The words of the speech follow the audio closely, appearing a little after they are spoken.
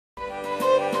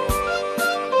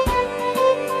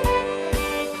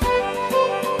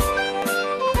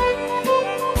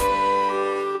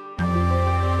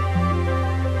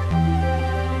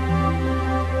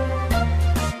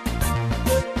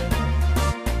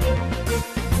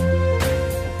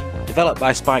Developed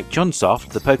by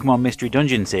Chunsoft, the Pokemon Mystery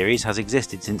Dungeon series has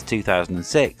existed since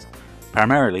 2006,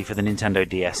 primarily for the Nintendo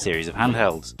DS series of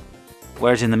handhelds.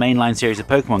 Whereas in the mainline series of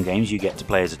Pokemon games you get to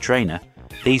play as a trainer,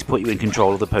 these put you in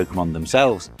control of the Pokemon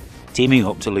themselves, teaming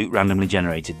up to loot randomly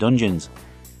generated dungeons.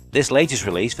 This latest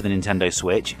release for the Nintendo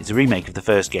Switch is a remake of the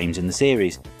first games in the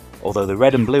series, although the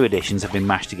red and blue editions have been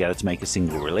mashed together to make a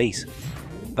single release.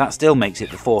 That still makes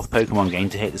it the fourth Pokemon game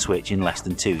to hit the Switch in less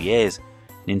than 2 years.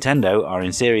 Nintendo are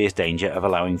in serious danger of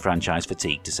allowing franchise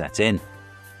fatigue to set in.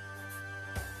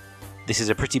 This is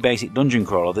a pretty basic dungeon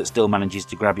crawler that still manages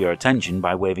to grab your attention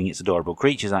by waving its adorable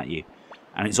creatures at you,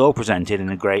 and it's all presented in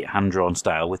a great hand-drawn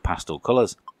style with pastel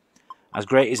colours. As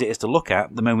great as it is to look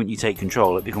at, the moment you take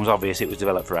control it becomes obvious it was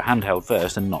developed for a handheld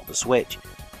first and not the Switch,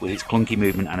 with its clunky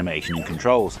movement animation and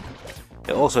controls.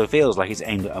 It also feels like it's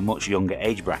aimed at a much younger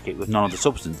age bracket with none of the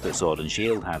substance that Sword and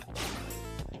Shield had.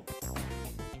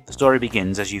 The story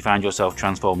begins as you find yourself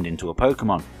transformed into a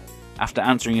Pokemon. After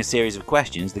answering a series of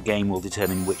questions, the game will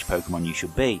determine which Pokemon you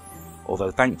should be,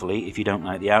 although thankfully if you don't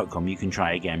like the outcome you can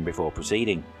try again before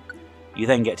proceeding. You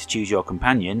then get to choose your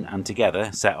companion and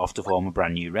together set off to form a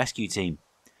brand new rescue team.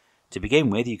 To begin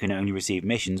with, you can only receive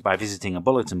missions by visiting a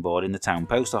bulletin board in the town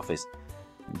post office.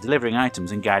 Delivering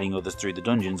items and guiding others through the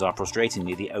dungeons are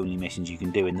frustratingly the only missions you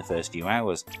can do in the first few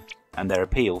hours, and their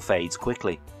appeal fades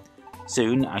quickly.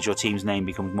 Soon, as your team's name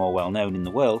becomes more well known in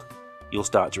the world, you'll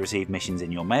start to receive missions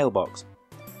in your mailbox.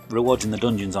 Rewards in the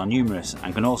dungeons are numerous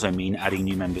and can also mean adding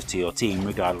new members to your team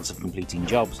regardless of completing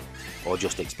jobs, or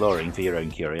just exploring for your own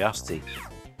curiosity.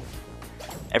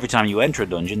 Every time you enter a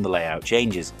dungeon the layout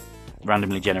changes,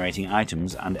 randomly generating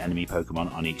items and enemy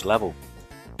Pokemon on each level.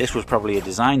 This was probably a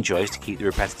design choice to keep the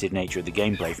repetitive nature of the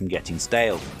gameplay from getting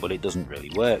stale, but it doesn't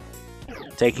really work.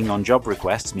 Taking on job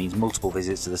requests means multiple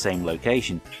visits to the same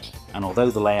location, and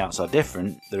although the layouts are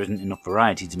different, there isn't enough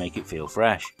variety to make it feel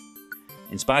fresh.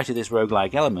 In spite of this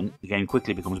roguelike element, the game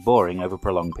quickly becomes boring over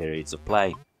prolonged periods of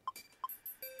play.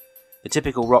 The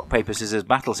typical rock paper scissors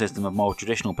battle system of more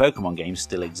traditional Pokemon games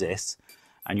still exists,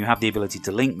 and you have the ability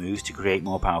to link moves to create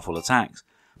more powerful attacks,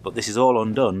 but this is all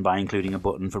undone by including a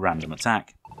button for random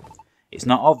attack. It's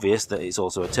not obvious that it's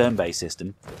also a turn-based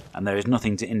system, and there is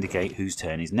nothing to indicate whose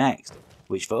turn is next,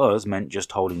 which for us meant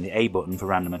just holding the A button for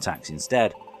random attacks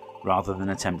instead, rather than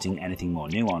attempting anything more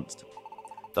nuanced.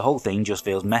 The whole thing just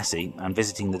feels messy, and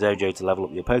visiting the dojo to level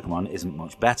up your Pokemon isn't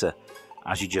much better,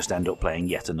 as you just end up playing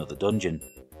yet another dungeon.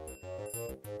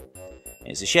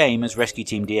 It's a shame as Rescue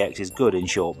Team DX is good in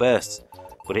short bursts,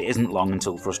 but it isn't long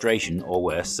until frustration or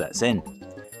worse sets in.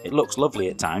 It looks lovely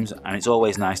at times, and it's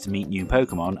always nice to meet new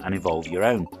Pokemon and evolve your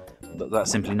own, but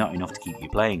that's simply not enough to keep you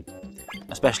playing,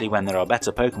 especially when there are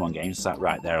better Pokemon games sat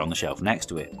right there on the shelf next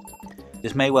to it.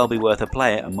 This may well be worth a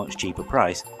play at a much cheaper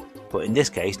price, but in this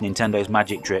case Nintendo's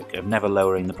magic trick of never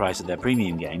lowering the price of their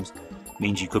premium games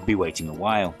means you could be waiting a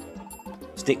while.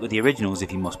 Stick with the originals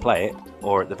if you must play it,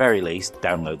 or at the very least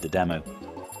download the demo.